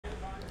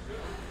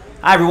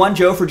Hi everyone,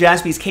 Joe for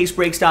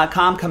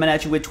JaspysCaseBreaks.com coming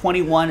at you with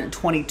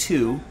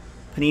 21-22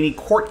 Panini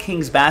Court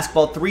Kings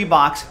Basketball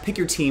 3-box, pick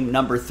your team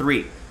number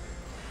 3.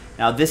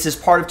 Now this is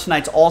part of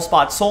tonight's all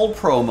spots sold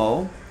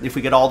promo. If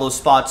we get all those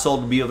spots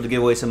sold, we'll be able to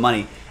give away some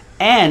money.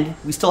 And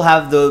we still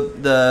have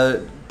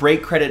the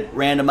break credit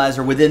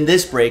randomizer within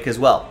this break as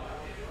well.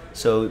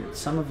 So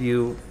some of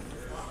you,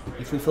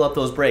 if we fill up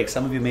those breaks,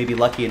 some of you may be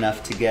lucky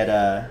enough to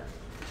get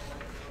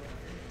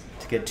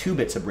 2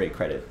 bits of break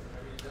credit.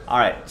 All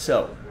right,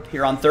 so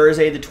here on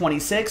Thursday the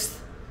 26th.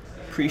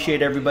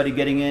 Appreciate everybody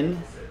getting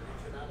in.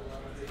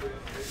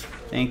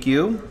 Thank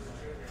you.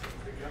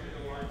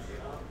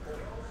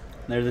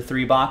 There are the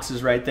 3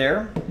 boxes right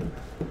there.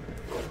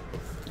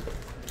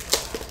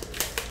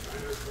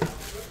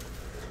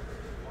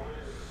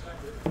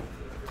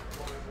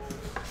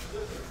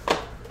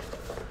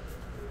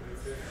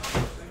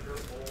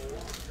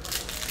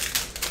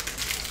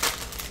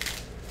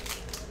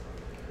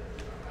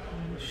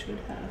 Should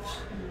have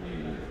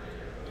some.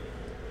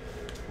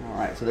 All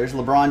right, so there's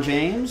LeBron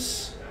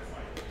James.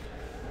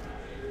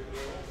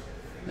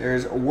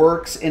 There's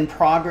Works in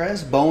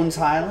Progress, Bones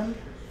Highland.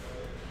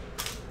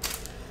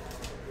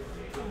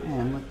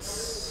 And let's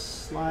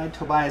slide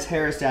Tobias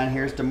Harris down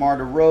here. Here's DeMar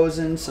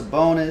DeRozan,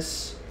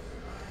 Sabonis,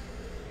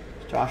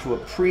 Joshua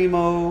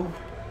Primo,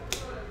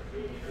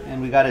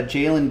 and we got a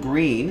Jalen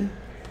Green.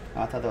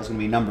 Oh, I thought that was going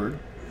to be numbered.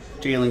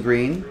 Jalen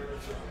Green.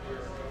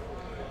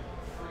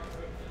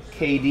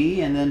 KD,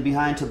 and then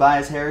behind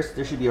Tobias Harris,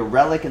 there should be a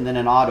relic and then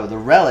an auto. The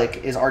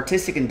relic is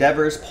Artistic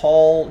Endeavors,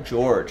 Paul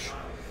George.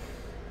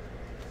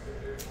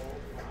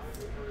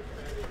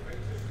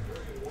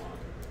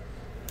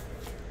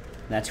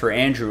 That's for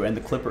Andrew and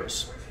the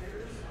Clippers.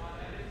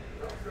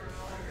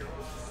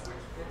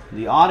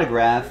 The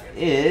autograph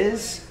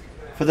is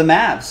for the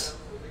Mavs.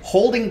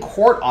 Holding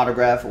Court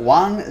autograph,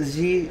 Wang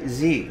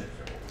Zhi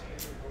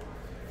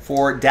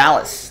for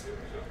Dallas.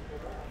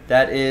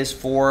 That is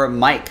for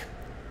Mike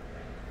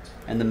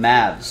and the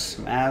Mavs.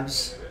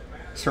 Mavs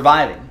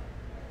surviving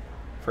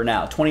for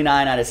now.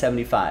 29 out of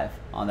 75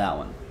 on that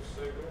one.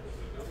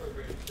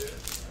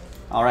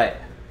 All right,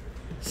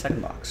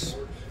 second box.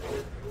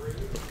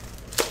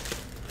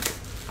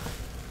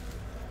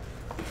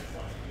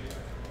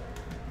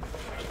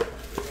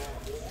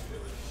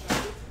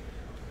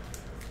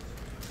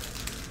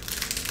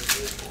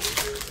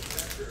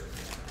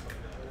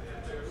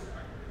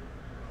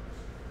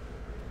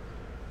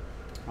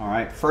 All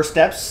right, first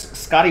steps,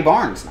 Scotty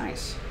Barnes,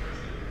 nice.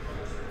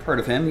 Heard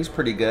of him, he's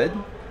pretty good.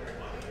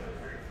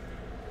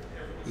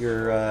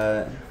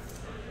 Your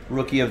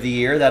Rookie of the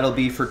Year, that'll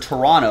be for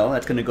Toronto.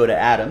 That's going to go to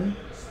Adam.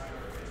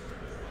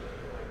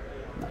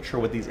 Not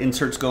sure what these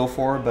inserts go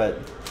for, but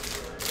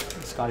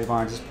Scotty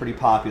Barnes is pretty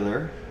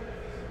popular.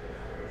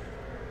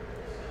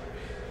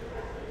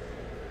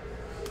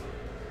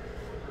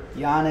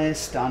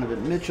 Giannis,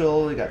 Donovan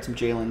Mitchell, we got some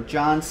Jalen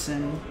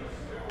Johnson,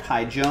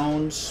 Kai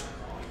Jones,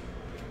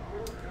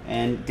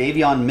 and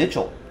Davion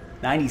Mitchell,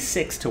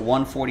 96 to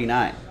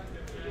 149.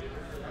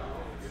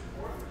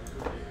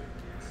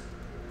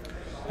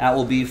 That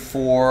will be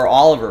for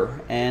Oliver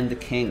and the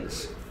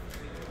Kings.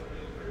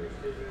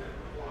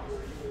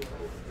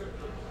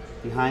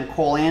 Behind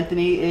Cole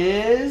Anthony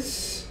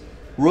is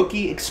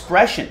Rookie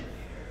Expression,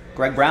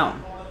 Greg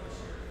Brown.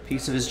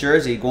 Piece of his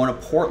jersey going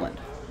to Portland.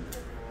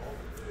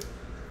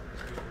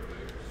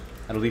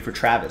 That'll be for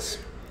Travis.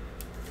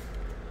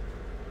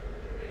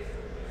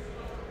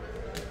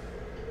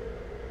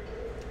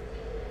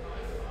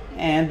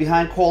 And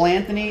behind Cole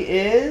Anthony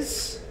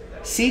is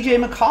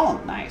CJ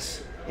McCollum.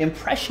 Nice.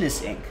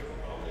 Impressionist ink.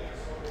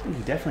 He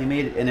definitely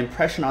made an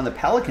impression on the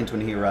Pelicans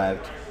when he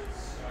arrived.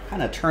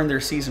 Kind of turned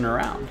their season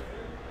around.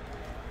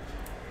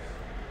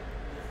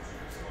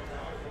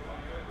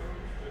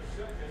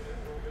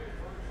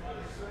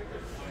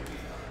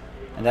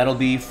 And that'll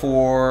be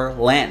for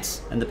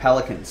Lance and the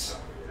Pelicans.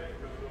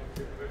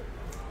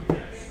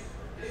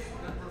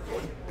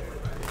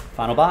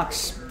 Final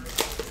box.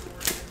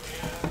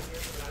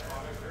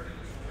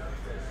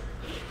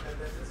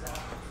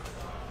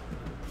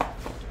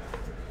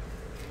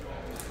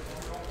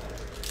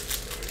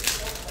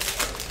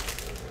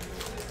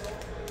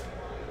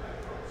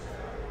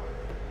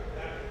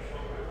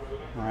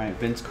 All right,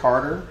 Vince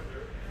Carter,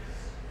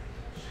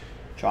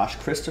 Josh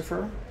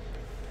Christopher,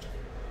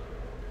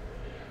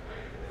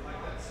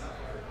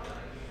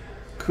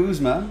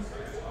 Kuzma,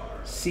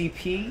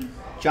 CP,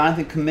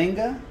 Jonathan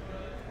Kuminga,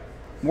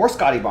 more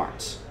Scotty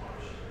Barnes.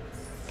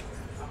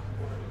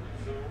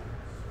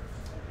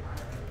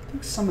 I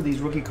think some of these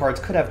rookie cards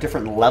could have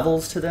different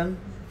levels to them,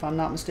 if I'm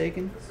not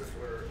mistaken.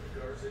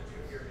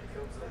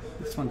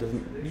 This one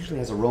doesn't usually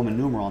has a Roman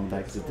numeral on the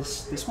back. Is it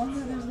this one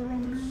that has the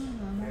Roman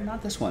numeral? No,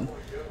 not this one.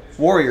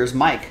 Warriors,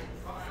 Mike,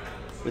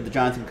 with the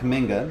Jonathan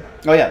Kuminga.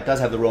 Oh yeah, it does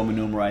have the Roman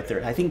numeral right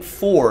there. I think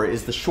 4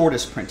 is the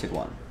shortest printed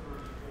one.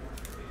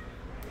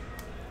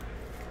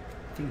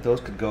 I think those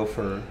could go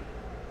for a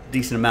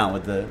decent amount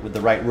with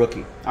the right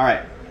rookie. All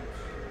right.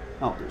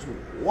 Oh, there's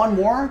one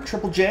more.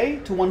 Triple J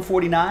to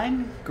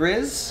 149.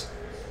 Grizz.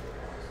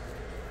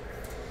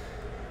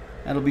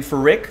 That'll be for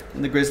Rick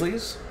and the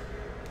Grizzlies.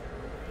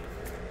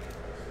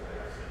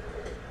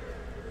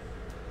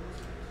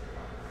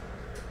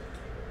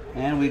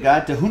 And we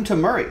got DeJounte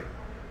Murray.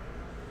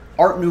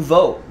 Art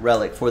Nouveau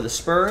relic for the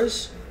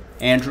Spurs.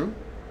 Andrew.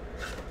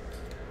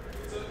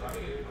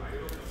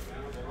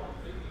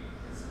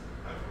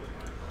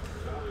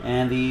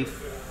 And the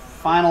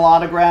final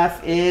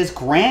autograph is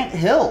Grant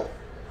Hill.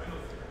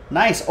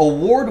 Nice,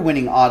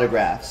 award-winning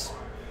autographs.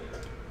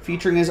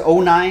 Featuring his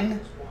 09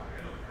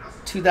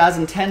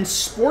 2010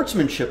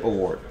 Sportsmanship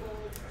Award.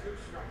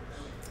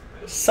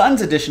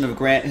 Suns edition of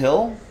Grant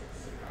Hill.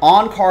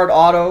 On-card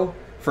auto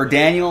for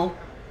Daniel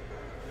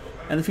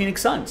and the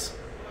Phoenix Suns.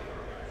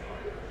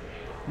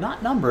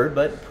 Not numbered,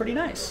 but pretty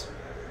nice.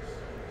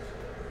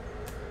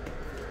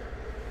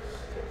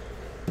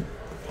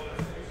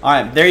 All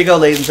right, there you go,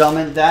 ladies and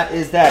gentlemen. That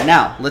is that.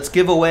 Now, let's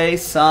give away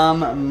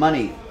some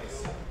money.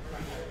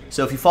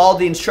 So if you follow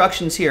the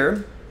instructions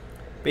here,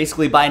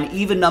 basically by an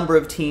even number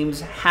of teams,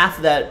 half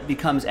of that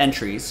becomes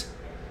entries.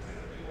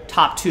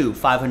 Top two,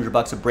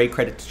 $500 of break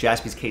credit to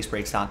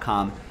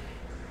jaspyscasebreaks.com.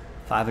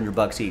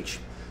 $500 each.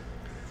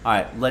 All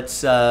right,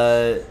 let's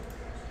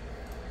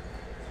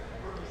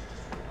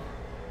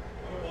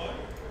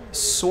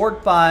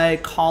sort by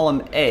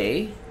column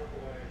A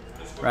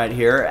right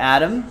here.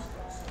 Adam,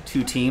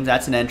 2 teams,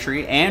 that's an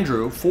entry.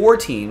 Andrew, 4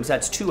 teams,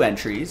 that's 2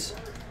 entries.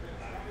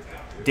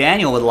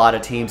 Daniel with a lot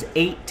of teams,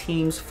 8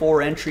 teams,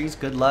 4 entries.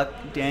 Good luck,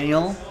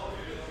 Daniel.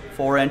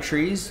 4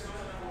 entries.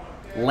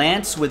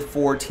 Lance with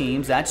 4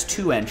 teams, that's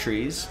 2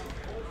 entries.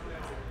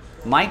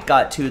 Mike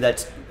got 2,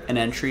 that's an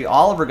entry.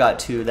 Oliver got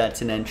 2,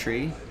 that's an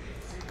entry.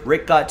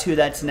 Rick got 2,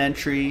 that's an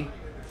entry.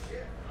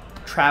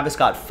 Travis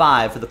got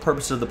 5. For the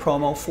purpose of the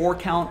promo, 4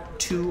 count,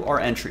 2 are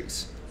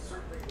entries.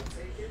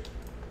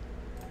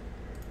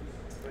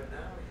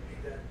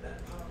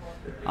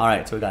 All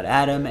right, so we got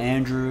Adam,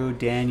 Andrew,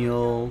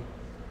 Daniel,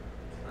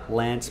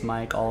 Lance,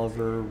 Mike,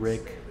 Oliver,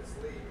 Rick,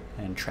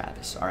 and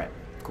Travis. All right,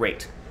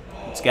 great.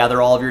 Let's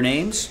gather all of your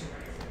names.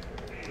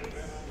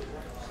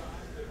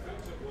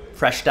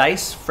 Fresh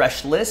dice,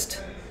 fresh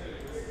list.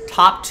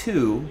 Top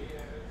 2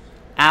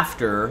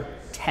 after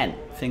 10.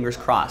 Fingers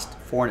crossed.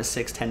 4 and a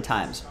 6, 10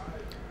 times.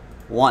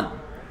 1,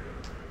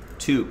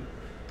 2,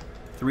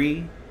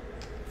 3,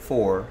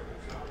 4,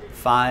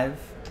 5,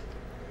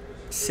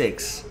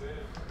 6,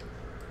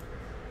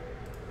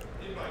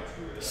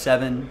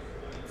 7,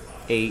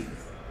 8,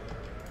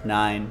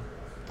 9,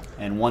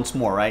 and once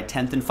more, right?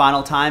 10th and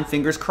final time.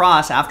 Fingers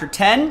crossed. After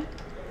 10,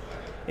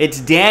 it's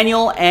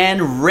Daniel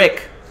and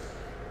Rick.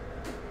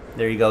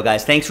 There you go,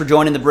 guys. Thanks for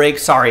joining the break.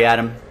 Sorry,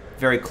 Adam.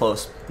 Very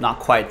close. Not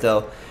quite,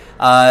 though.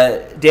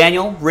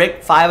 Daniel,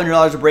 Rick,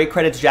 $500 of break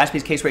credit to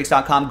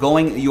jaspyscasebreaks.com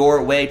going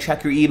your way.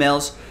 Check your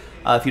emails.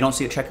 If you don't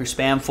see it, check your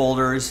spam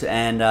folders,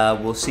 and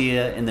we'll see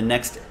you in the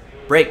next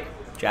break.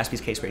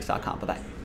 jaspyscasebreaks.com. Bye-bye.